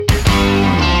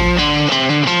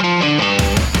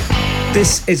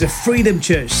This is a Freedom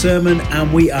Church sermon,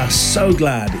 and we are so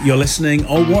glad you're listening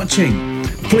or watching.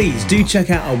 Please do check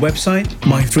out our website,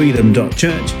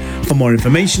 myfreedom.church, for more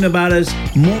information about us,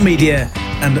 more media,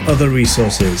 and other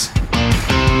resources.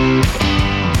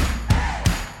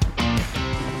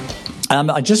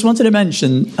 I just wanted to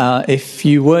mention, if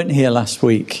you weren't here last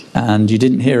week and you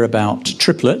didn't hear about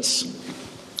triplets,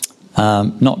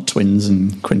 not twins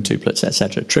and quintuplets,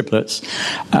 etc., triplets,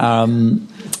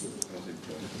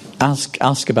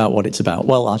 ask about what it's about.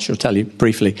 Well, I shall tell you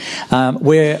briefly.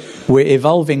 We're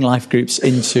evolving life groups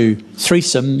into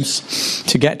threesomes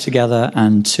to get together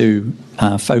and to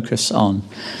focus on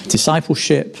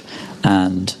discipleship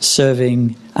and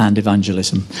serving and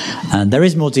evangelism. And there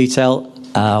is more detail.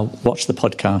 Watch the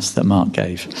podcast that Mark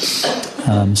gave.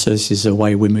 So this is a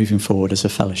way we're moving forward as a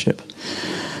fellowship.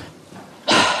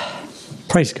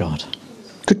 Praise God.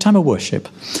 Good time of worship.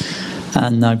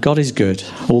 And God is good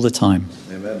all the time.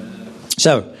 Amen.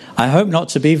 So, I hope not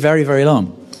to be very, very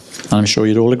long. And I'm sure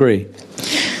you'd all agree.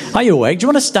 Are you awake? Do you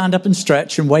want to stand up and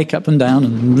stretch and wake up and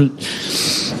down?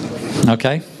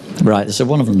 Okay. Right, so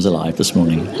one of them's alive this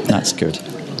morning. That's good.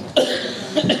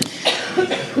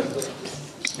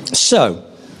 So,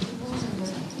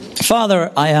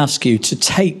 Father, I ask you to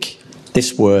take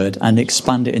this word and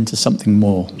expand it into something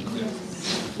more.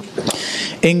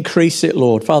 Increase it,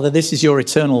 Lord. Father, this is your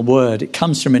eternal word. It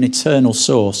comes from an eternal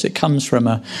source. It comes from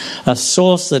a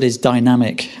source that is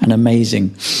dynamic and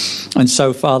amazing. And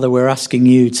so, Father, we're asking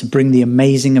you to bring the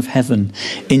amazing of heaven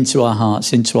into our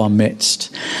hearts, into our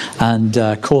midst, and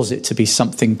cause it to be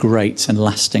something great and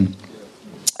lasting.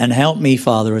 And help me,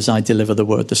 Father, as I deliver the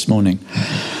word this morning.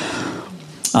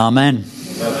 Amen.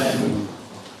 Amen.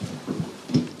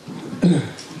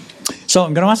 So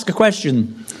I'm going to ask a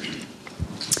question.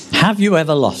 Have you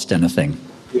ever lost anything?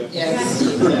 Yes.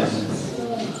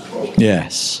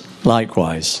 Yes.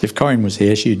 Likewise. If Corinne was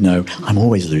here, she'd know I'm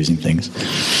always losing things.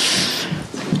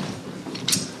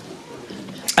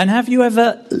 And have you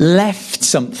ever left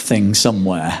something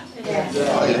somewhere?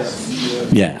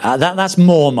 Yes. Yeah, that's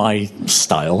more my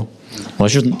style. Well, I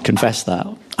shouldn't confess that.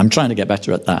 I'm trying to get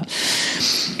better at that.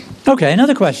 Okay,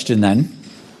 another question then.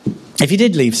 If you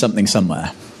did leave something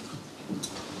somewhere,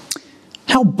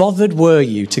 how bothered were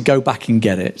you to go back and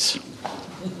get it?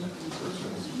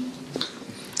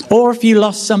 Or if you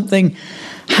lost something,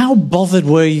 how bothered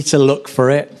were you to look for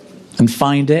it and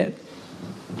find it?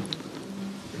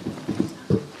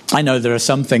 I know there are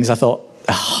some things I thought,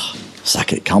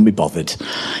 sack it, can't be bothered.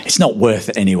 It's not worth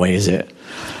it anyway, is it?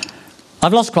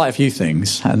 I've lost quite a few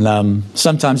things, and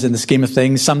sometimes in the scheme of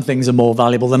things, some things are more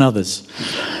valuable than others.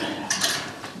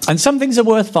 And some things are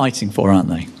worth fighting for, aren't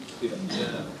they?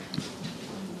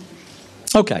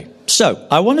 Okay, so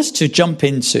I want us to jump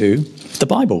into the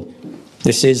Bible.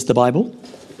 This is the Bible.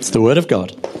 It's the Word of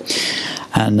God.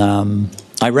 And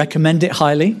I recommend it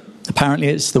highly. Apparently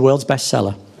it's the world's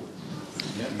bestseller.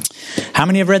 How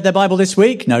many have read their Bible this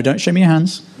week? No, don't show me your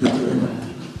hands.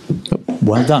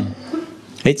 Well done.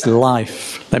 It's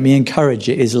life. Let me encourage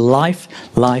you. It is life,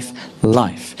 life,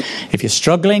 life. If you're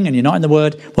struggling and you're not in the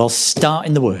Word, well, start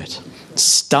in the Word.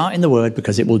 Start in the Word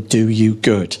because it will do you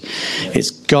good. It's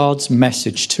God's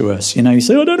message to us. You know, you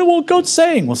say, I don't know what God's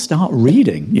saying. Well, start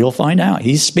reading. You'll find out.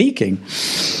 He's speaking.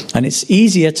 And it's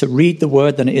easier to read the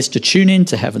Word than it is to tune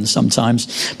into heaven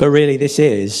sometimes. But really, this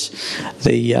is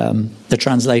the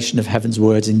translation of heaven's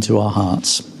words into our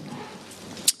hearts.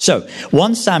 So,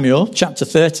 1 Samuel chapter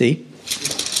 30.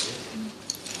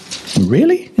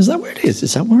 Really? Is that where it is?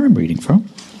 Is that where I'm reading from?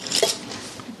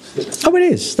 Oh, it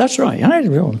is. That's right.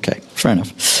 Okay, fair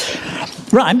enough.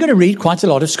 Right, I'm going to read quite a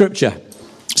lot of scripture.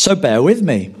 So bear with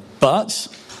me. But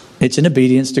it's in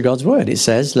obedience to God's word. It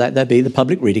says, let there be the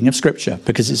public reading of scripture,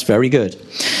 because it's very good.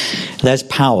 There's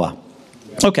power.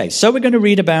 Okay, so we're going to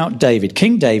read about David,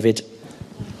 King David.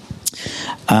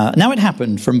 Now it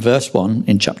happened from verse 1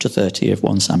 in chapter 30 of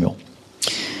 1 Samuel.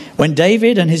 When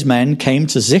David and his men came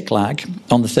to Ziklag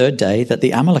on the third day, that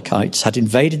the Amalekites had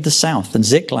invaded the south and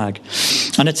Ziklag,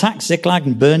 and attacked Ziklag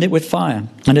and burned it with fire,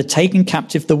 and had taken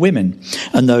captive the women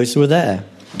and those who were there,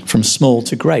 from small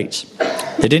to great.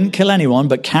 They didn't kill anyone,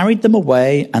 but carried them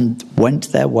away and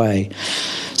went their way.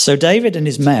 So David and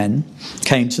his men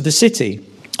came to the city,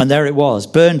 and there it was,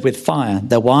 burned with fire.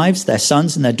 Their wives, their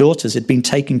sons, and their daughters had been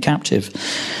taken captive.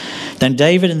 Then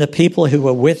David and the people who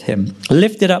were with him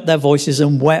lifted up their voices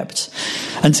and wept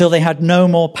until they had no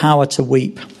more power to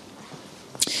weep.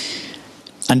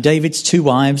 And David's two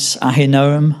wives,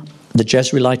 Ahinoam, the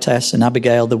Jezreelitess, and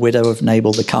Abigail, the widow of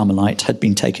Nabal the Carmelite, had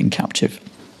been taken captive.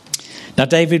 Now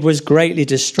David was greatly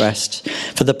distressed,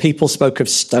 for the people spoke of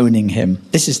stoning him.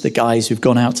 This is the guys who've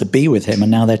gone out to be with him,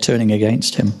 and now they're turning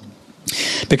against him.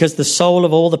 because the soul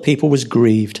of all the people was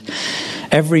grieved,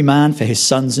 every man for his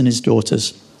sons and his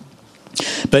daughters.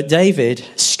 But David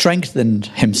strengthened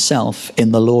himself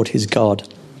in the Lord his God.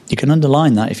 You can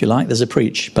underline that if you like. There's a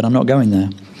preach, but I'm not going there.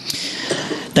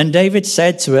 Then David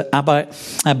said to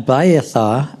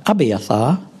Abiathar,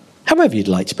 however you'd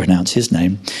like to pronounce his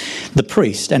name, the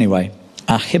priest, anyway,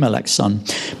 Ahimelech's son,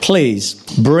 please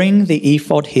bring the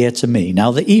ephod here to me.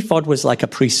 Now, the ephod was like a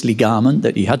priestly garment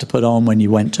that you had to put on when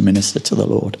you went to minister to the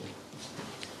Lord.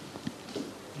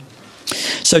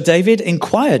 So David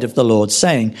inquired of the Lord,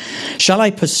 saying, shall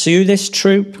I pursue this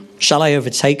troop? Shall I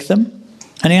overtake them?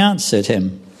 And he answered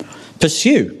him,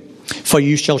 pursue, for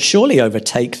you shall surely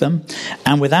overtake them,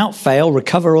 and without fail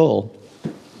recover all.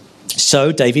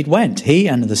 So David went, he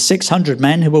and the 600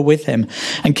 men who were with him,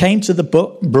 and came to the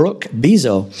brook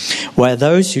Bezor, where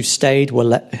those who stayed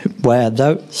were where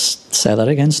those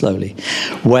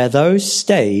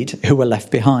stayed who were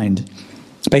left behind.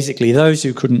 Basically, those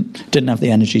who didn't have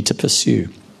the energy to pursue.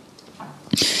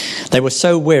 They were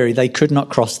so weary they could not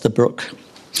cross the brook.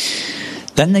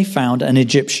 Then they found an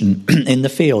Egyptian in the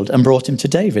field and brought him to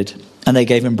David. And they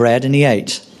gave him bread and he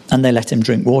ate, and they let him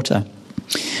drink water.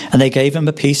 And they gave him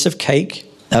a piece of a cake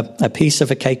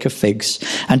of figs,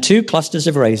 and 2 clusters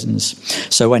of raisins.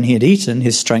 So when he had eaten,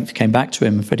 his strength came back to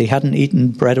him, but he hadn't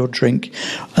eaten bread or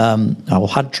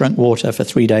had drunk water for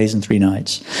 3 days and 3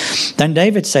 nights. Then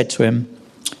David said to him,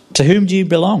 to whom do you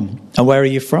belong, and where are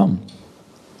you from?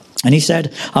 And he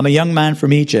said, I'm a young man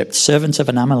from Egypt, servant of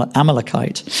an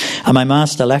Amalekite, and my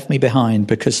master left me behind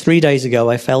because 3 days ago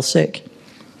I fell sick.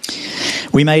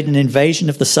 We made an invasion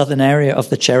of the southern area of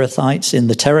the Cherethites in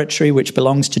the territory which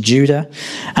belongs to Judah,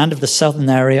 and of the southern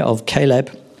area of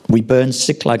Caleb. We burned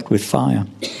Ziklag with fire.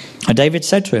 And David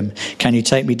said to him, can you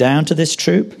take me down to this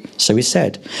troop? So he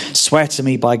said, swear to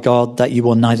me by God that you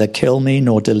will neither kill me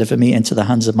nor deliver me into the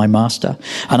hands of my master,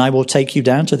 and I will take you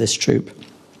down to this troop.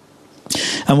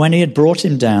 And when he had brought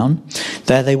him down,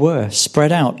 there they were,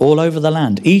 spread out all over the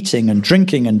land, eating and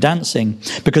drinking and dancing,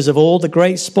 because of all the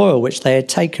great spoil which they had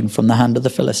taken from the hand of the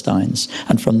Philistines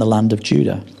and from the land of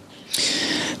Judah.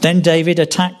 Then David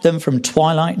attacked them from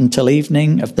twilight until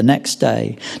evening of the next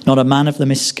day. Not a man of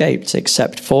them escaped,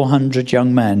 except 400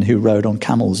 young men who rode on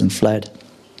camels and fled.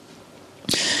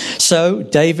 So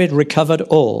David recovered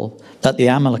all that the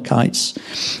Amalekites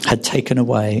had taken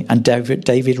away, and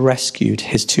David rescued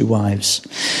his 2 wives.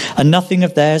 And nothing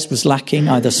of theirs was lacking,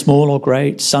 either small or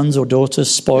great, sons or daughters,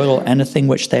 spoil or anything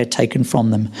which they had taken from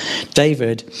them.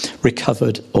 David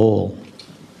recovered all.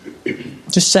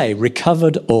 Just say,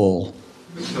 recovered all.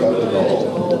 Recovered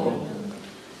all.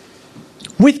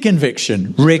 With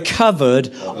conviction,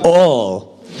 recovered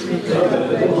all.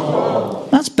 Recovered all.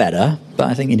 That's better, but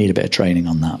I think you need a bit of training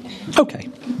on that. Okay.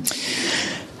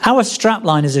 Our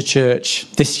strapline as a church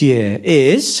this year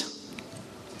is...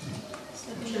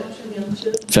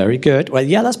 Very good. Well,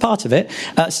 yeah, that's part of it.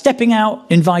 Stepping out,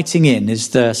 inviting in is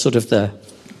the sort of the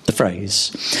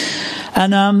phrase.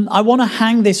 And I want to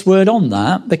hang this word on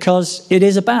that because it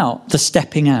is about the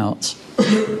stepping out.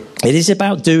 It is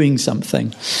about doing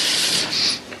something.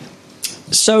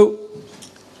 So,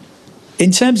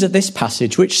 in terms of this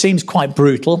passage, which seems quite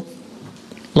brutal,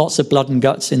 lots of blood and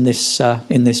guts in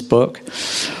this book,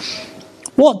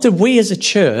 what do we as a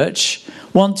church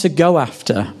want to go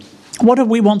after? What do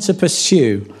we want to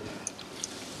pursue?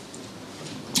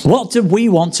 What do we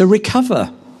want to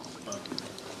recover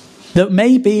that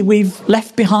maybe we've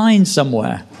left behind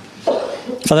somewhere?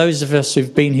 For those of us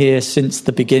who've been here since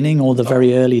the beginning or the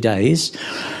very early days,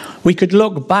 we could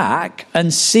look back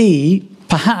and see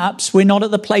perhaps we're not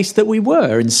at the place that we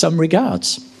were in some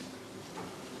regards.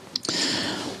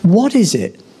 What is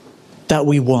it that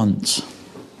we want?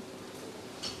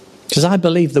 Because I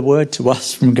believe the word to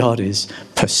us from God is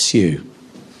pursue.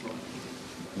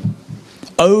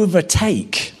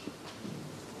 Overtake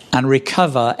and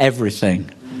recover everything.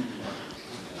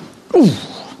 Ooh,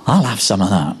 I'll have some of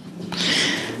that.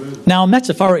 Now,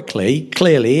 metaphorically,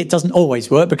 clearly, it doesn't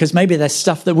always work because maybe there's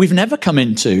stuff that we've never come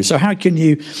into. So how can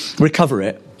you recover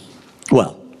it?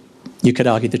 Well, you could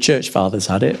argue the church fathers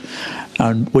had it,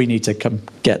 and we need to come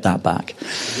get that back.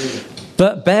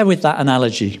 But bear with that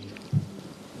analogy.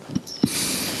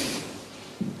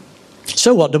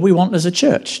 So what do we want as a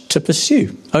church to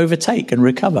pursue, overtake and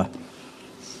recover?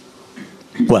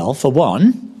 Well, for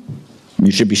one,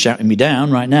 you should be shouting me down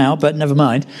right now, but never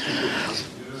mind.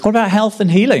 What about health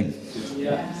and healing?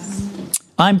 Yes.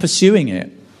 I'm pursuing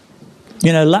it.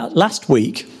 You know, last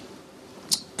week,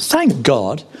 thank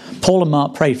God, Paul and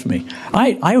Mark prayed for me.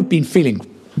 I had been feeling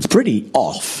pretty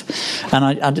off,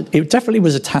 and it definitely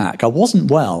was attack. I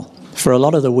wasn't well for a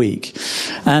lot of the week.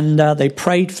 And they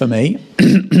prayed for me,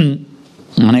 and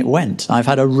it went. I've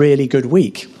had a really good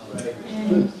week.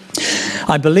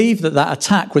 I believe that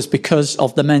attack was because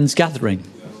of the men's gathering.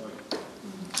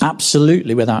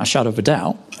 Absolutely, without a shadow of a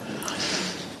doubt.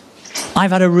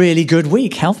 I've had a really good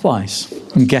week, health-wise.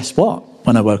 And guess what?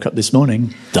 When I woke up this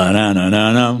morning,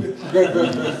 I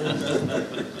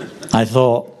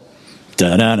thought,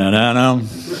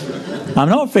 I'm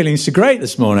not feeling so great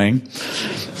this morning.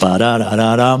 But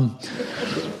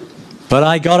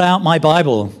I got out my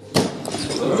Bible.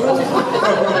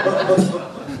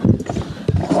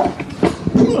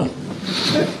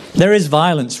 There is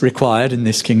violence required in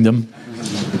this kingdom.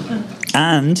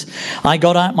 And I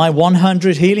got out my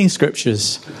 100 healing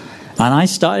scriptures. And I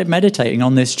started meditating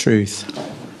on this truth.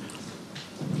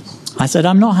 I said,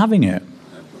 I'm not having it.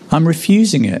 I'm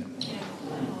refusing it.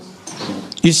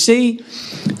 You see,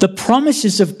 the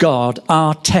promises of God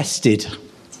are tested.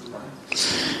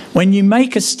 When you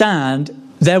make a stand,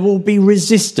 there will be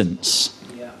resistance.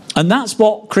 And that's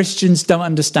what Christians don't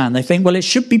understand. They think, well, it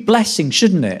should be blessing,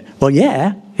 shouldn't it? Well,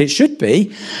 yeah, it should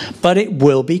be. But it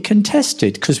will be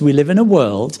contested because we live in a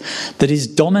world that is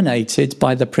dominated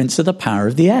by the prince of the power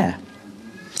of the air.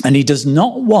 And he does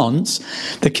not want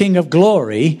the King of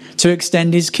Glory to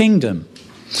extend his kingdom.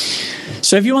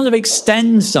 So if you want to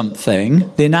extend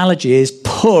something, the analogy is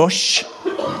push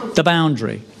the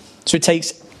boundary. So it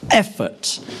takes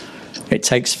effort. It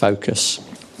takes focus.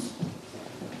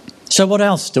 So what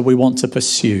else do we want to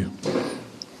pursue?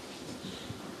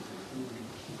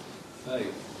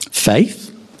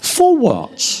 Faith? For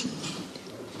what?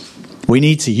 We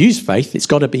need to use faith. It's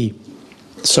got to be.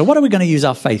 So what are we going to use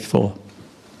our faith for?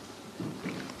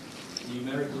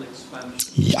 Numerical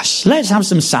expansion. Yes. Let's have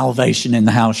some salvation in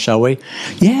the house, shall we?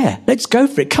 Yeah, let's go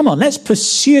for it. Come on, let's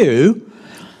pursue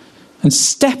and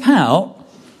step out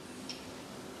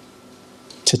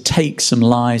to take some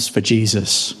lives for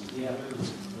Jesus.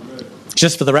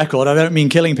 Just for the record, I don't mean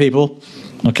killing people.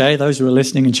 Okay, those who are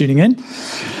listening and tuning in.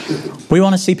 We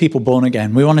want to see people born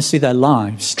again. We want to see their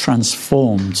lives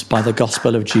transformed by the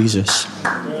gospel of Jesus.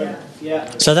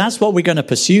 So that's what we're going to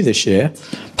pursue this year,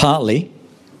 partly.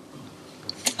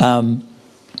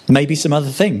 Maybe some other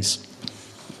things.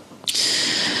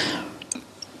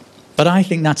 But I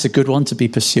think that's a good one to be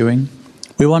pursuing.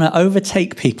 We want to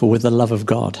overtake people with the love of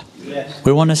God. Yes.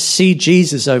 We want to see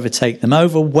Jesus overtake them,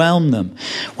 overwhelm them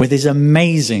with his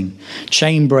amazing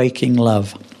chain-breaking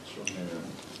love.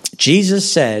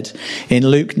 Jesus said in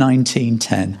Luke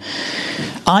 19:10,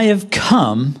 I have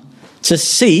come to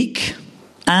seek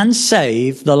and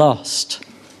save the lost.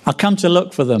 I've come to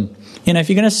look for them. You know, if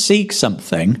you're going to seek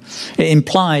something, it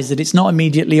implies that it's not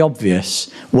immediately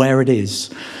obvious where it is.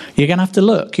 You're going to have to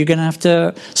look. You're going to have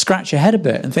to scratch your head a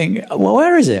bit and think, well,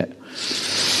 where is it?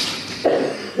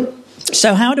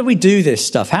 So how do we do this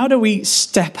stuff? How do we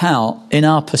step out in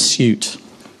our pursuit?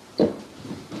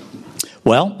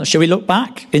 Well, shall we look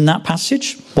back in that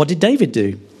passage? What did David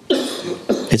do?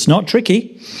 It's not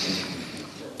tricky.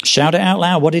 Shout it out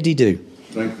loud. What did he do?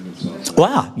 Strengthen himself.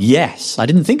 Wow, yes. I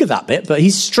didn't think of that bit, but he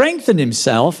strengthened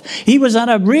himself. He was at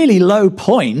a really low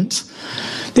point.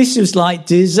 This was like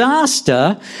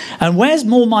disaster. And where's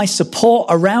more my support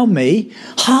around me?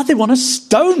 They want to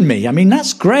stone me. I mean,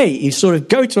 that's great. You sort of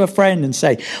go to a friend and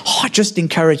say, just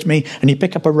encourage me. And you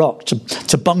pick up a rock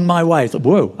to bung my way. I thought,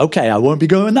 whoa, okay, I won't be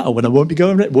going that one. I won't be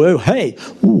going that. Whoa, hey,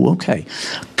 ooh, okay.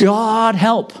 God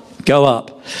help, go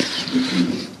up.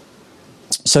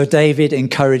 So David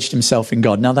encouraged himself in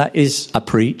God. Now that is a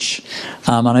preach.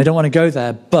 And I don't want to go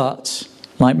there, but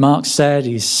like Mark said,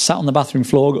 he's sat on the bathroom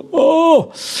floor.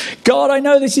 Oh, God, I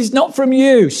know this is not from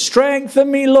you.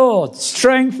 Strengthen me, Lord.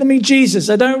 Strengthen me,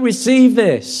 Jesus. I don't receive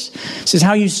this. This is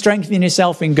how you strengthen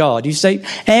yourself in God. You say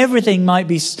everything might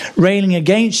be railing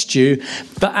against you,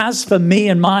 but as for me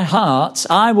and my heart,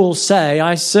 I will say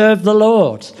I serve the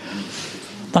Lord.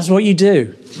 That's what you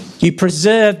do. You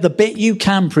preserve the bit you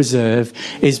can preserve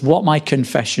is what my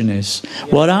confession is. Yeah.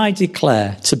 What I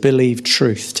declare to believe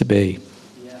truth to be.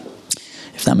 Yeah.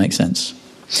 If that makes sense.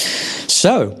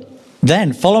 So,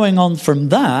 then following on from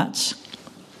that,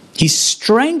 he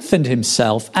strengthened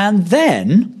himself and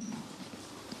then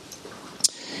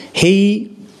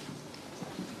he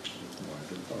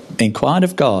inquired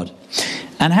of God.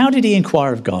 And how did he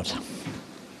inquire of God?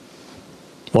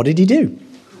 What did he do?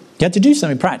 He had to do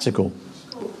something practical.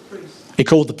 He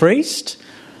called the priest,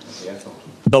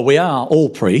 but we are all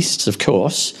priests, of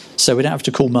course, so we don't have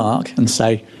to call Mark and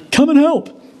say, come and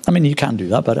help. I mean, you can do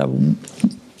that, but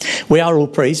we are all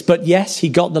priests. But yes, he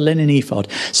got the linen ephod.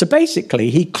 So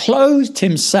basically, he clothed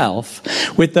himself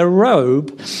with the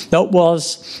robe that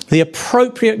was the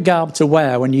appropriate garb to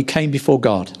wear when you came before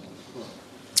God.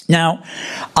 Now,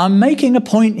 I'm making a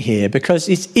point here because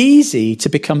it's easy to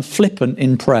become flippant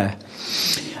in prayer.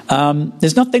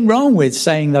 There's nothing wrong with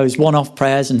saying those one-off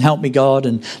prayers and help me God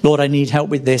and Lord, I need help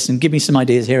with this and give me some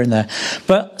ideas here and there.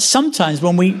 But sometimes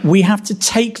when we have to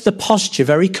take the posture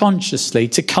very consciously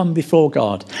to come before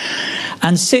God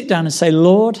and sit down and say,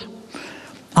 Lord,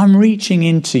 I'm reaching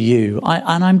into you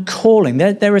and I'm calling.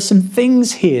 There are some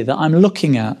things here that I'm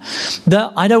looking at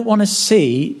that I don't want to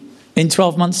see in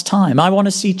 12 months' time. I want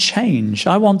to see change.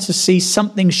 I want to see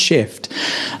something shift.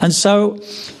 And so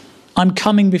I'm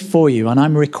coming before you and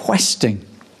I'm requesting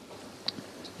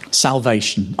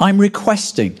salvation. I'm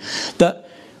requesting that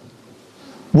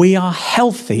we are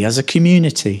healthy as a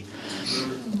community.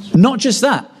 Not just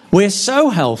that, we're so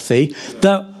healthy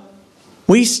that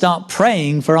we start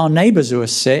praying for our neighbours who are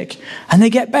sick and they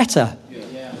get better.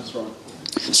 Yeah, that's right.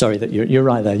 Sorry, that you're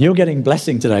right there. You're getting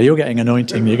blessing today. You're getting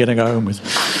anointing. You're going to go home with.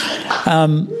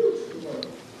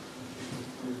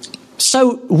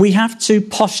 So we have to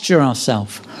posture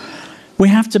ourselves. We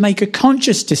have to make a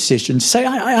conscious decision to say,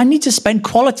 I need to spend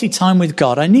quality time with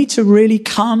God. I need to really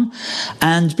come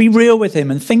and be real with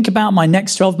him and think about my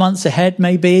next 12 months ahead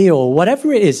maybe, or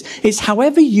whatever it is. It's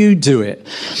however you do it.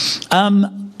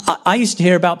 I used to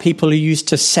hear about people who used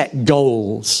to set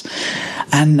goals.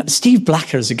 And Steve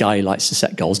Blacker is a guy who likes to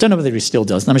set goals. Don't know whether he still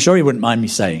does, and I'm sure he wouldn't mind me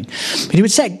saying. But he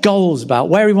would set goals about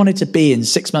where he wanted to be in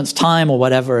 6 months' time or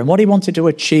whatever, and what he wanted to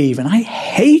achieve. And I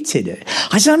hated it.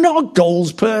 I said, I'm not a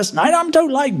goals person. I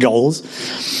don't like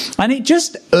goals. And it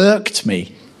just irked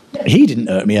me. He didn't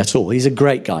irk me at all. He's a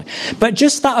great guy. But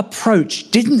just that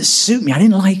approach didn't suit me. I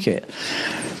didn't like it.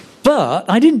 But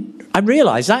I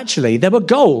realized actually there were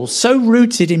goals so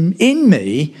rooted in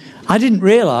me, I didn't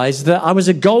realize that I was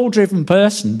a goal-driven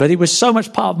person, but it was so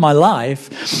much part of my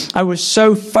life. I was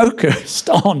so focused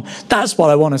on, that's what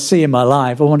I want to see in my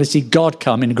life. I want to see God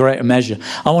come in greater measure.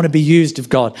 I want to be used of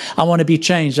God. I want to be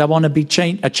changed. I want to be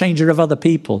a changer of other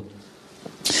people.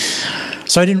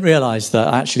 So I didn't realize that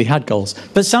I actually had goals.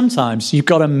 But sometimes you've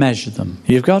got to measure them.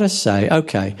 You've got to say,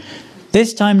 okay,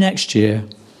 this time next year,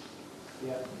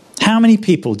 how many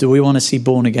people do we want to see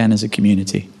born again as a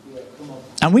community?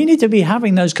 And we need to be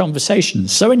having those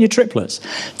conversations. So in your triplets,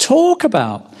 talk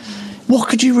about what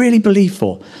could you really believe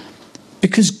for?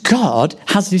 Because God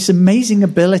has this amazing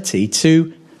ability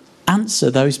to answer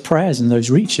those prayers and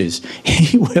those reaches.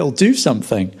 He will do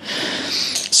something.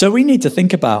 So we need to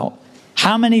think about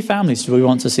how many families do we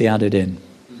want to see added in?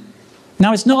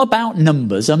 Now, it's not about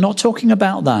numbers. I'm not talking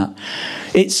about that.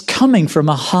 It's coming from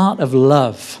a heart of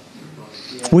love.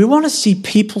 We want to see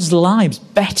people's lives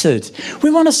bettered. We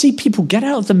want to see people get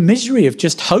out of the misery of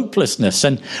just hopelessness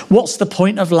and what's the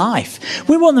point of life.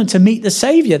 We want them to meet the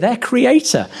Saviour, their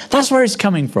Creator. That's where it's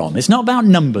coming from. It's not about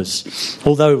numbers,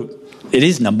 although it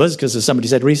is numbers, because as somebody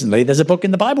said recently, there's a book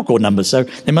in the Bible called Numbers, so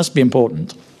they must be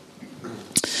important.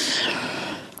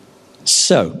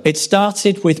 So it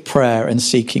started with prayer and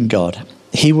seeking God.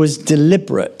 He was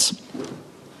deliberate,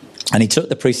 and he took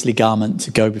the priestly garment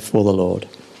to go before the Lord.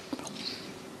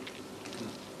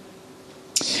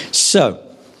 So,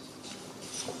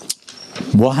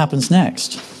 what happens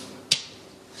next?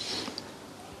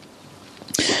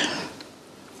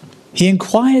 He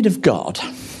inquired of God.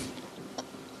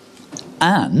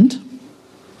 And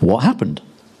what happened?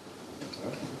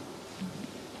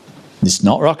 It's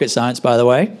not rocket science, by the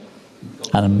way.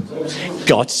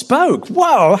 God spoke.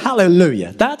 Whoa,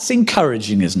 hallelujah. That's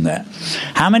encouraging, isn't it?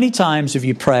 How many times have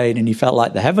you prayed and you felt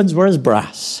like the heavens were as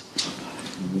brass?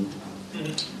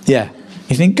 Yeah.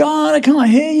 You think, God, I can't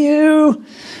hear you.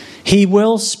 He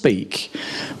will speak.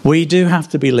 We do have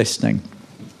to be listening.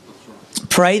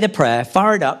 Pray the prayer,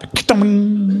 fire it up,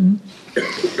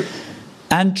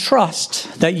 and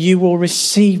trust that you will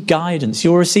receive guidance.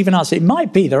 You'll receive an answer. It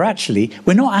might be that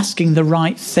we're not asking the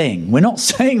right thing. We're not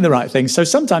saying the right thing. So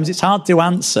sometimes it's hard to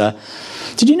answer.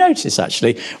 Did you notice,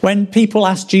 actually, when people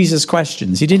asked Jesus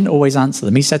questions, he didn't always answer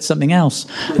them. He said something else.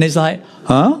 And it's like,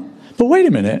 huh? But wait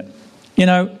a minute. You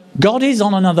know, God is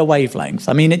on another wavelength.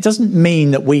 I mean, it doesn't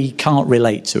mean that we can't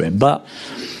relate to him, but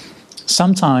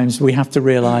sometimes we have to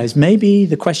realize maybe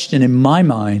the question in my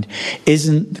mind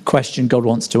isn't the question God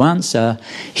wants to answer.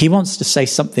 He wants to say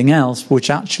something else, which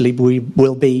actually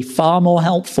will be far more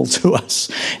helpful to us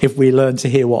if we learn to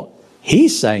hear what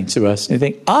he's saying to us and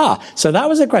think, so that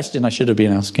was a question I should have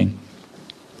been asking.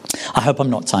 I hope I'm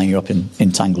not tying you up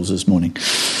in tangles this morning.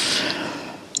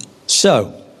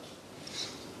 So,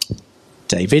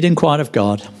 David inquired of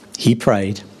God. He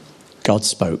prayed. God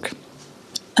spoke.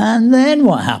 And then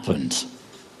what happened?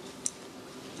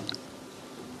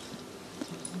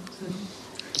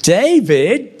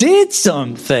 David did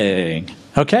something.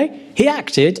 Okay? He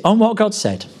acted on what God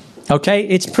said. Okay?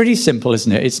 It's pretty simple,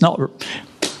 isn't it? It's not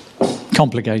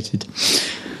complicated.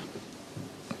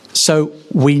 So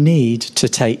we need to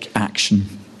take action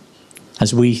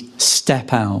as we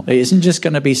step out. It isn't just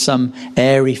going to be some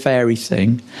airy-fairy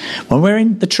thing. When we're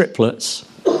in the triplets,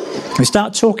 we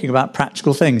start talking about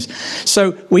practical things.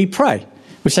 So we pray.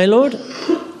 We say, Lord,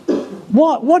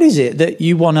 what is it that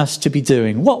you want us to be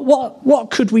doing?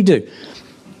 What could we do?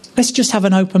 Let's just have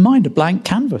an open mind, a blank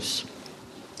canvas.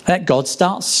 Let God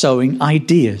start sowing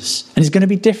ideas. And it's going to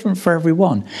be different for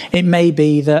everyone. It may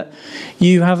be that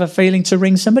you have a feeling to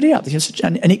ring somebody up.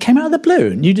 And it came out of the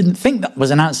blue. And you didn't think that was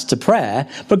an answer to prayer.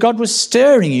 But God was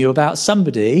stirring you about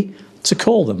somebody to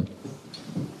call them.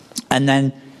 And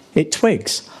then it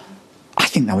twigs. I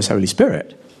think that was Holy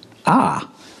Spirit. Right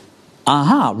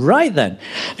then.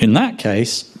 In that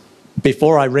case,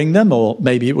 before I ring them, or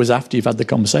maybe it was after you've had the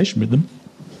conversation with them,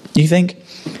 you think,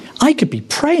 I could be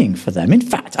praying for them. In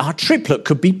fact, our triplet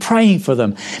could be praying for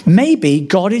them. Maybe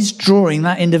God is drawing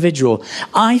that individual.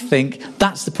 I think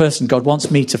that's the person God wants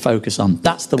me to focus on.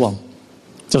 That's the one.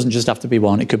 It doesn't just have to be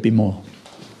one. It could be more.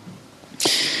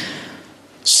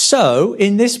 So,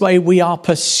 in this way, we are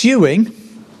pursuing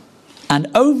and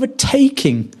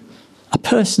overtaking a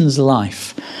person's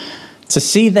life to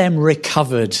see them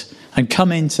recovered and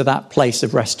come into that place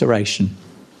of restoration.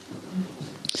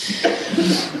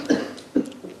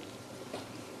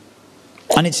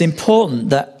 And it's important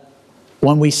that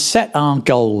when we set our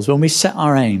goals, when we set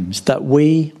our aims, that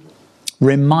we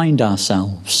remind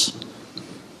ourselves.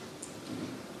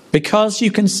 Because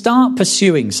you can start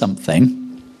pursuing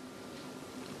something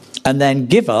and then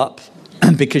give up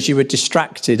because you were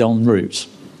distracted en route.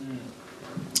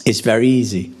 It's very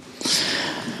easy.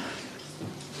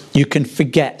 You can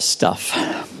forget stuff.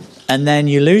 And then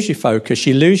you lose your focus,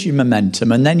 you lose your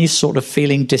momentum, and then you're sort of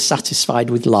feeling dissatisfied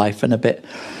with life and a bit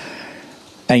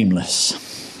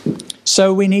aimless.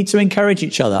 So we need to encourage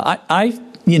each other. I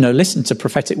listen to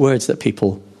prophetic words that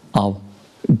people are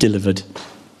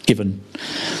given.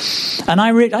 And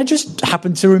I just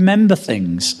happen to remember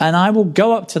things. And I will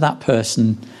go up to that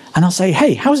person and I'll say,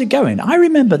 hey, how's it going? I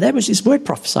remember there was this word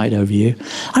prophesied over you.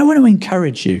 I want to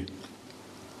encourage you.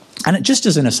 And just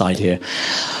as an aside here,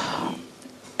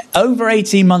 over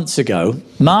 18 months ago,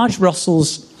 Marge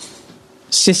Russell's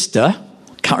sister,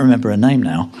 can't remember her name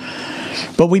now,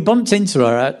 but we bumped into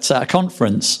her at a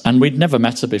conference, and we'd never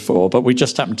met her before, but we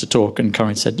just happened to talk, and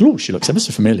Corinne said, oh, she looks ever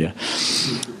so familiar.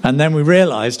 And then we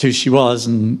realised who she was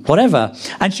and whatever.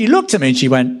 And she looked at me and she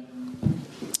went,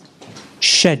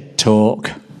 Shed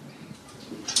Talk.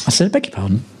 I said, I beg your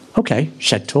pardon. Okay,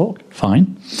 Shed Talk,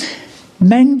 fine.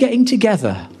 Men getting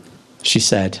together, she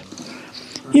said.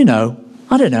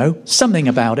 I don't know, something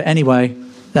about it. Anyway,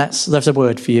 there's a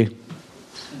word for you.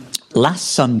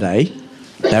 Last Sunday,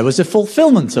 there was a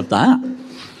fulfillment of that.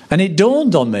 And it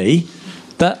dawned on me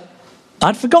that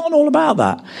I'd forgotten all about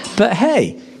that. But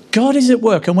hey, God is at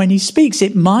work. And when he speaks,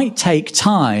 it might take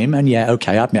time. And yeah,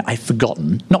 okay, I admit I've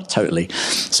forgotten. Not totally.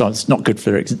 So it's not good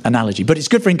for analogy, but it's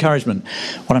good for encouragement.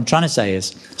 What I'm trying to say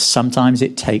is sometimes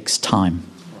it takes time.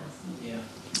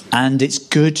 And it's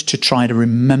good to try to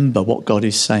remember what God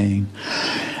is saying.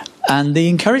 And the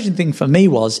encouraging thing for me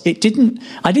was I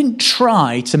didn't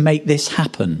try to make this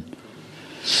happen.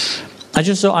 I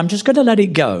just thought, I'm just going to let it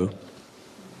go.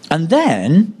 And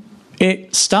then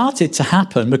it started to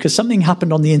happen because something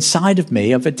happened on the inside of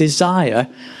me of a desire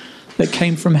that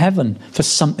came from heaven for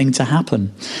something to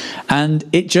happen. And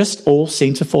it just all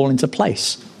seemed to fall into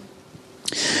place.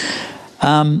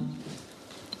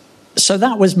 So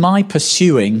that was my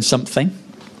pursuing something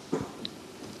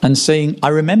and seeing. I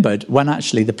remembered when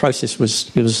actually the process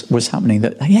was happening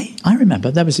that, hey, I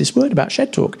remember there was this word about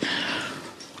Shed Talk.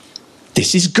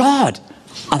 This is God.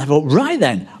 And I thought, right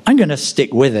then, I'm going to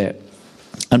stick with it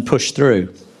and push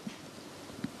through.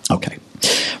 Okay.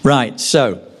 Right.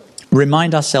 So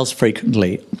remind ourselves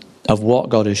frequently of what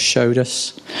God has showed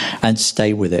us and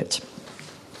stay with it.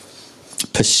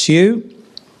 Pursue,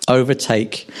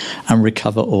 overtake, and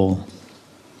recover all.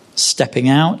 Stepping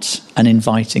out and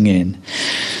inviting in.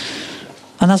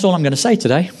 And that's all I'm going to say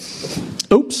today.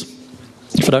 Oops.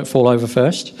 If I don't fall over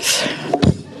first.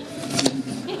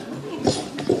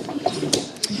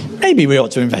 Maybe we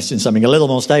ought to invest in something a little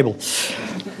more stable.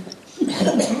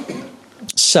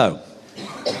 So,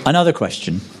 another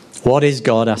question. What is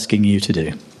God asking you to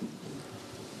do?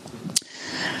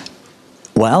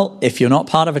 Well, if you're not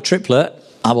part of a triplet,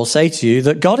 I will say to you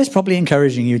that God is probably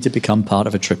encouraging you to become part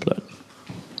of a triplet.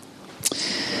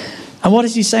 And what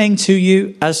is he saying to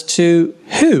you as to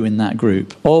who in that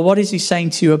group? Or what is he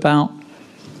saying to you about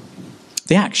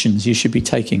the actions you should be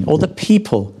taking or the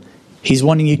people He's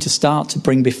wanting you to start to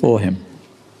bring before him.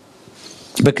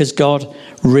 Because God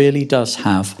really does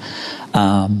have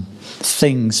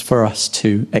things for us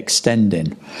to extend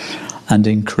in and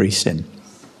increase in.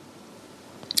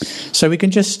 So we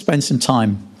can just spend some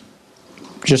time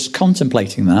just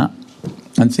contemplating that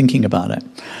and thinking about it.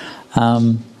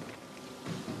 And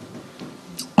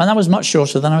that was much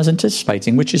shorter than I was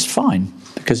anticipating, which is fine,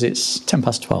 because it's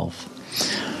 12:10.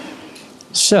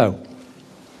 So,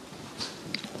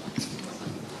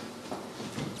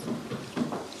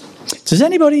 does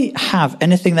anybody have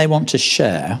anything they want to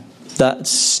share that's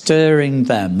stirring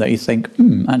them, that you think,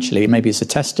 actually, maybe it's a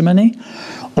testimony,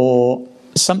 or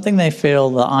something they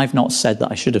feel that I've not said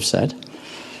that I should have said,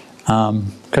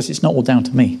 because it's not all down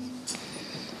to me.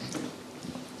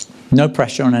 No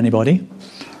pressure on anybody.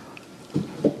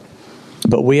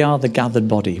 But we are the gathered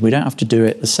body. We don't have to do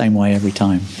it the same way every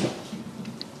time.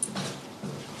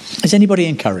 Is anybody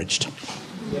encouraged?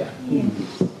 Yeah.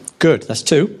 Good, that's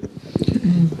 2.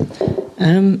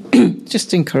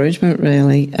 Just encouragement,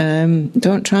 really.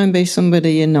 Don't try and be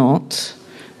somebody you're not.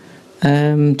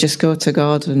 Just go to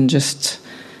God and just,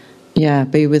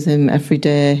 be with him every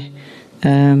day,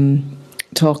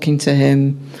 talking to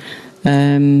him.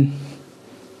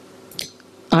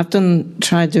 I've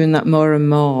tried doing that more and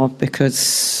more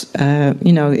because,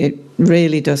 it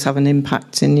really does have an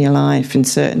impact in your life in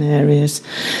certain areas.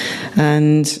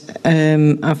 And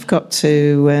I've got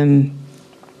to...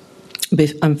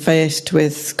 I'm faced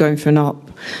with going for an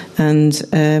op, and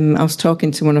I was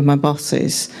talking to one of my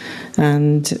bosses,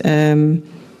 and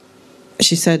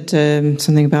she said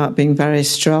something about being very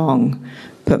strong,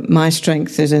 but my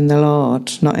strength is in the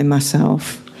Lord, not in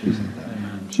myself.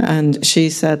 And she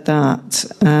said that,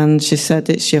 and she said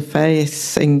it's your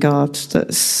faith in God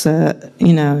that's,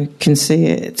 can see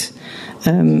it.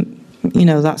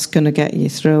 That's going to get you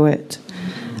through it.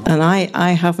 And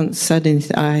I haven't said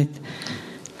anything. I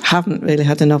haven't really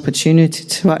had an opportunity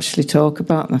to actually talk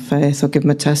about my faith or give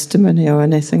my testimony or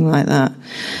anything like that.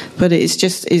 But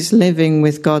it's living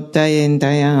with God day in,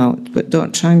 day out. But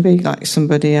don't try and be like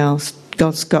somebody else.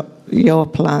 God's got your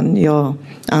plan, your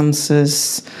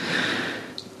answers.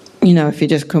 If you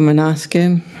just come and ask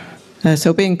him.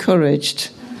 So be encouraged.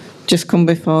 Just come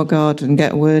before God and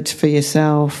get words for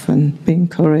yourself and be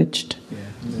encouraged.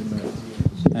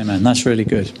 Yeah. Amen. That's really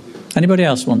good. Anybody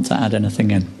else want to add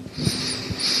anything in?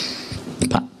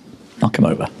 Pat, I'll come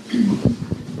over.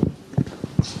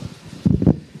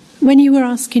 When you were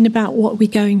asking about what we're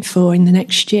going for in the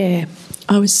next year,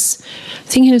 I was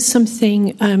thinking of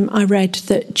something I read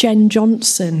that Jen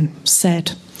Johnson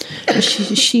said.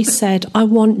 She said, I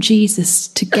want Jesus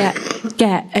to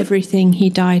get everything he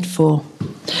died for.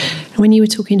 And when you were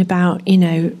talking about,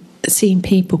 seeing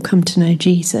people come to know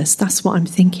Jesus, that's what I'm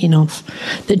thinking of,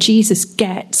 that Jesus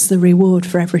gets the reward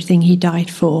for everything he died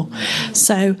for.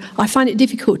 So I find it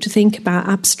difficult to think about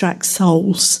abstract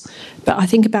souls, but I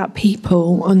think about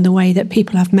people and the way that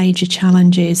people have major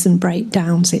challenges and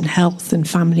breakdowns in health and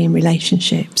family and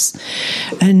relationships.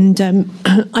 And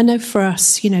I know for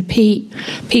us,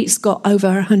 Pete's got over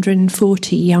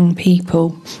 140 young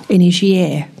people in his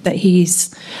year that he's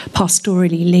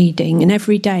pastorally leading, and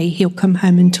every day he'll come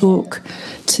home and talk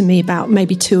to me about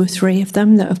maybe 2 or 3 of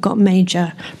them that have got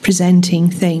major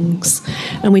presenting things,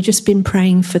 and we've just been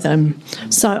praying for them.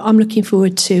 So I'm looking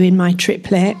forward to, in my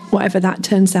triplet, whatever that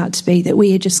turns out to be, that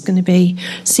we are just going to be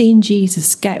seeing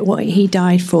Jesus get what he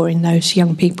died for in those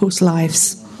young people's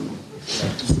lives.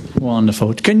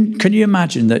 Wonderful. Can you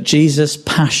imagine that Jesus'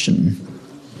 passion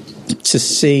to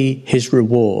see his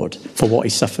reward for what he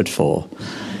suffered for?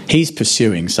 He's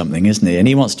pursuing something, isn't he? And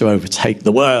he wants to overtake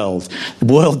the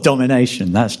world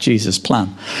domination. That's Jesus'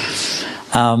 plan.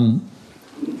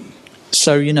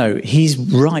 So, he's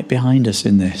right behind us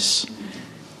in this.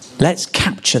 Let's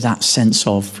capture that sense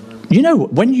of,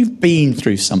 when you've been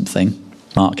through something,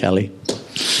 Mark Kelly,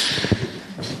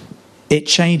 it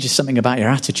changes something about your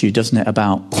attitude, doesn't it?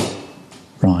 About,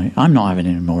 right, I'm not having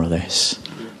any more of this.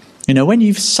 When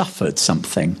you've suffered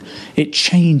something, it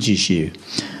changes you.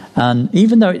 And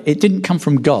even though it didn't come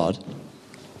from God,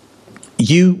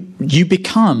 you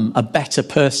become a better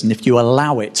person if you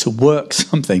allow it to work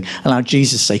something. Allow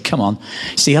Jesus to say, come on,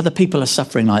 see, other people are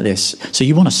suffering like this. So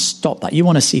you want to stop that. You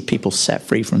want to see people set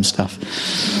free from stuff.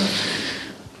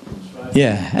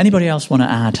 Yeah. Anybody else want to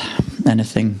add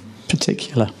anything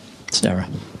particular? Sarah.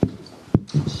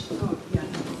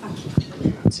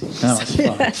 No,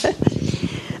 that's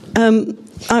fine.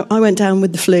 I went down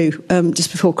with the flu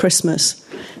just before Christmas.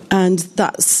 And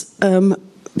that's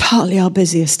partly our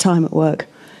busiest time at work,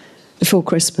 before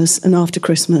Christmas and after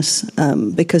Christmas,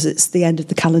 because it's the end of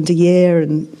the calendar year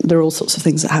and there are all sorts of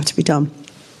things that have to be done.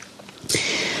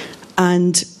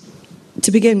 And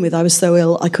to begin with, I was so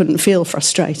ill I couldn't feel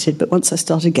frustrated. But once I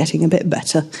started getting a bit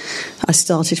better, I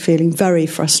started feeling very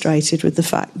frustrated with the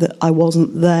fact that I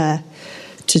wasn't there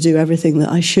to do everything that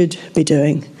I should be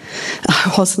doing.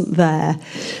 I wasn't there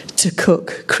to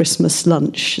cook Christmas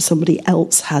lunch. Somebody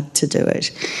else had to do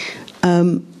it.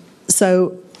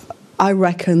 So I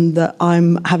reckon that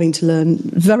I'm having to learn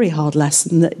a very hard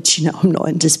lesson that, I'm not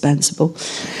indispensable.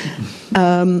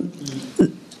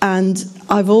 And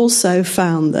I've also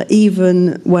found that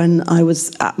even when I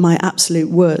was at my absolute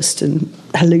worst and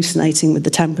hallucinating with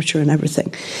the temperature and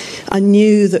everything, I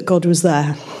knew that God was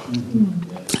there.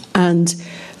 And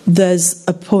there's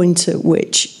a point at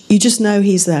which you just know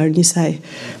he's there and you say,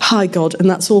 "Hi, God," and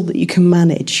that's all that you can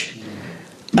manage.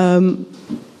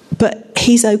 But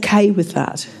he's okay with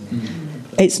that.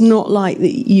 It's not like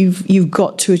that you've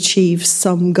got to achieve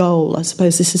some goal. I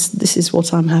suppose this is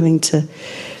what I'm having to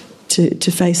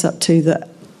face up to, that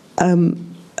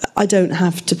I don't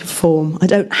have to perform. I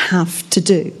don't have to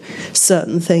do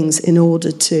certain things in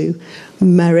order to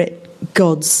merit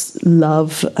God's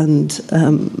love and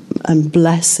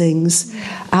blessings.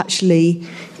 Actually,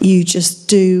 you just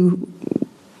do.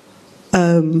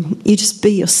 You just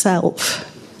be yourself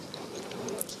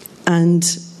and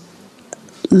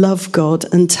love God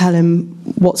and tell him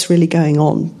what's really going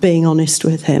on. Being honest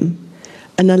with him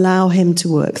and allow him to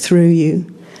work through you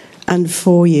and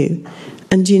for you.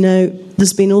 And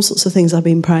there's been all sorts of things I've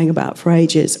been praying about for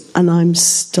ages, and I'm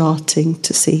starting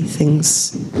to see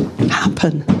things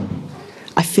happen.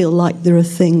 I feel like there are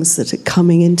things that are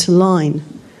coming into line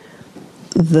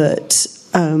that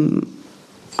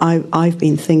I've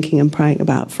been thinking and praying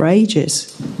about for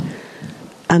ages.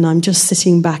 And I'm just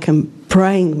sitting back and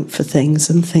praying for things,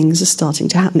 and things are starting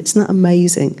to happen. Isn't that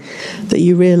amazing that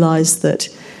you realise that,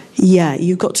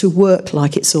 you've got to work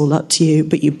like it's all up to you,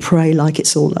 but you pray like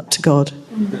it's all up to God.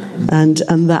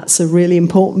 And that's a really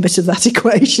important bit of that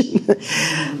equation,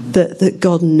 that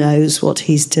God knows what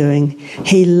he's doing.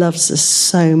 He loves us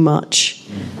so much.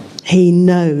 He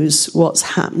knows what's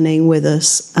happening with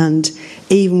us, and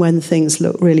even when things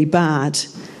look really bad,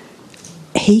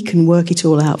 he can work it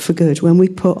all out for good. When we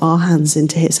put our hands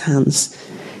into his hands,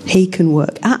 he can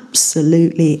work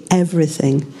absolutely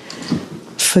everything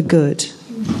for good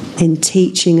in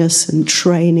teaching us and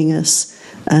training us,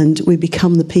 and we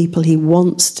become the people he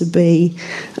wants to be.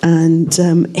 And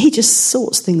he just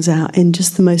sorts things out in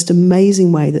just the most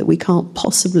amazing way that we can't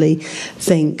possibly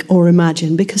think or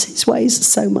imagine, because his ways are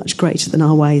so much greater than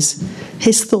our ways.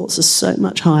 His thoughts are so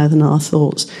much higher than our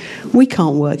thoughts. We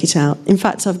can't work it out. In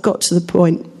fact, I've got to the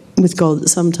point with God that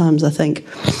sometimes I think,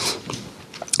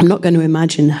 I'm not going to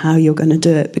imagine how you're going to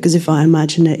do it, because if I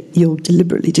imagine it, you'll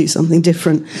deliberately do something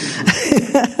different.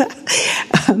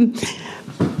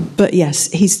 But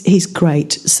yes, he's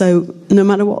great. So no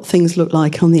matter what things look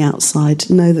like on the outside,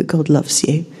 know that God loves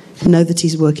you. Know that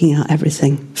he's working out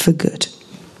everything for good.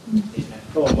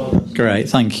 Great,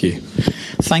 thank you.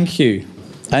 Thank you.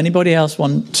 Anybody else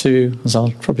want to, as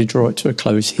I'll probably draw it to a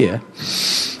close here.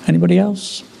 Anybody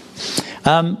else?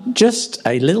 Just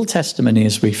a little testimony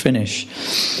as we finish.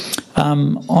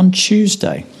 On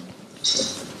Tuesday,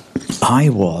 I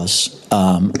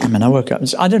woke up,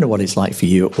 I don't know what it's like for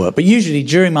you at work, but usually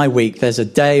during my week, there's a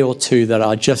day or two that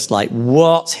are just like,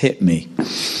 what hit me?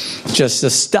 Just the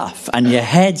stuff, and your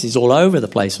head is all over the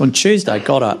place. On Tuesday, I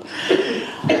got up,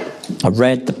 I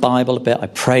read the Bible a bit, I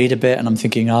prayed a bit, and I'm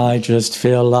thinking, I just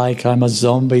feel like I'm a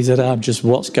zombie today. I'm just,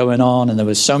 what's going on? And there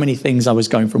were so many things. I was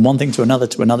going from one thing to another,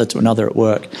 to another, to another at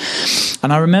work.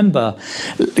 And I remember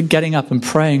getting up and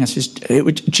praying. I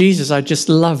said, Jesus, I'd just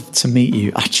love to meet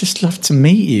you. I just love to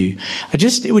meet you.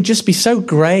 It would just be so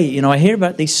great. I hear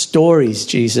about these stories,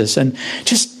 Jesus, and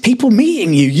just people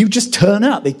meeting you. You just turn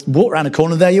up. They walk around a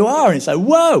corner, there you are. And it's like,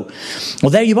 whoa. Well,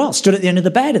 there you are, stood at the end of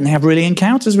the bed, and they have really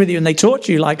encounters with you, and they talk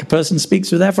to you like a person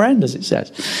speaks with their friend, as it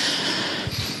says.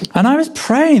 And I was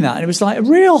praying that, and it was like a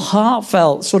real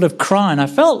heartfelt sort of cry. And I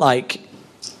felt like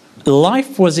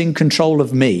life was in control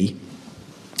of me.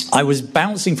 I was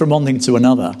bouncing from one thing to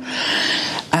another.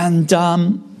 And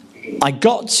I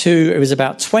got to, it was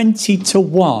about 20 to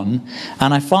 1,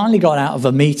 and I finally got out of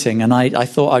a meeting, and I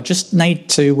thought I just need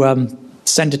to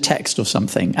send a text or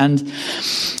something. And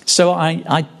so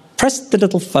I pressed the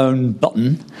little phone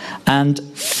button and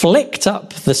flicked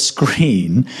up the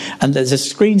screen, and there's a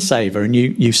screensaver, and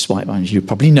you swipe, you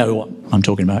probably know what I'm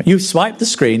talking about. You swipe the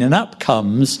screen, and up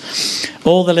comes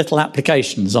all the little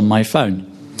applications on my phone.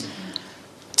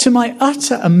 To my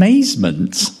utter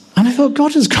amazement, and I thought,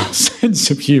 God has got a sense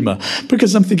of humour,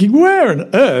 because I'm thinking, where on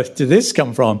earth did this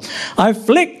come from? I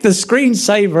flicked the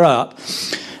screensaver up,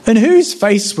 and whose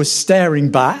face was staring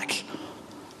back?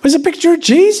 was a picture of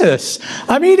Jesus.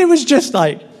 I mean, it was just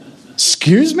like,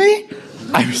 excuse me?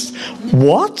 I was,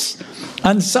 what?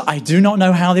 And so I do not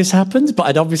know how this happened, but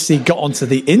I'd obviously got onto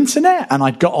the internet and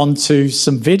I'd got onto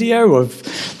some video of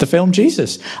the film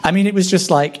Jesus. I mean, it was just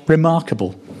like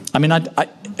remarkable. I mean, I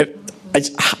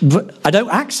don't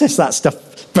access that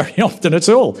stuff very often at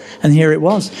all. And here it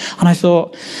was. And I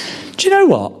thought, do you know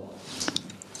what?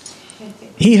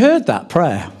 He heard that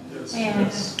prayer.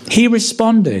 Yes. He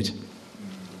responded.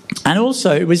 And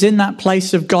also, it was in that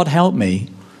place of God help me.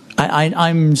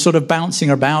 I'm sort of bouncing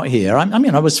about here. I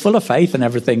mean, I was full of faith and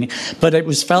everything, but it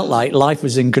was felt like life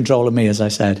was in control of me, as I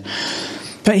said.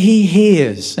 But he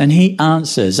hears and he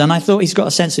answers. And I thought he's got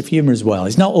a sense of humour as well.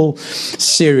 He's not all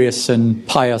serious and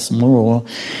pious.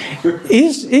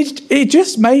 It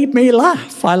just made me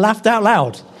laugh. I laughed out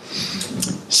loud.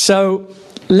 So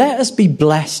let us be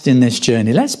blessed in this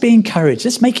journey. Let's be encouraged.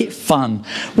 Let's make it fun.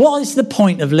 What is the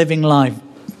point of living life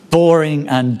boring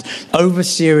and over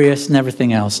serious and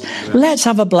everything else? Let's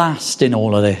have a blast in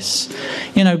all of this.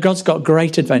 You know, God's got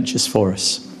great adventures for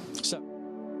us.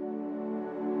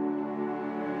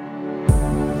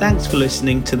 Thanks for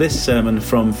listening to this sermon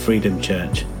from Freedom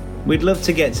Church. We'd love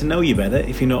to get to know you better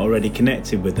if you're not already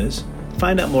connected with us.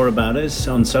 Find out more about us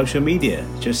on social media.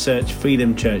 Just search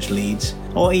Freedom Church Leeds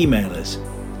or email us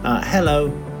at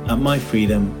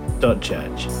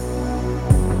hello@myfreedom.church.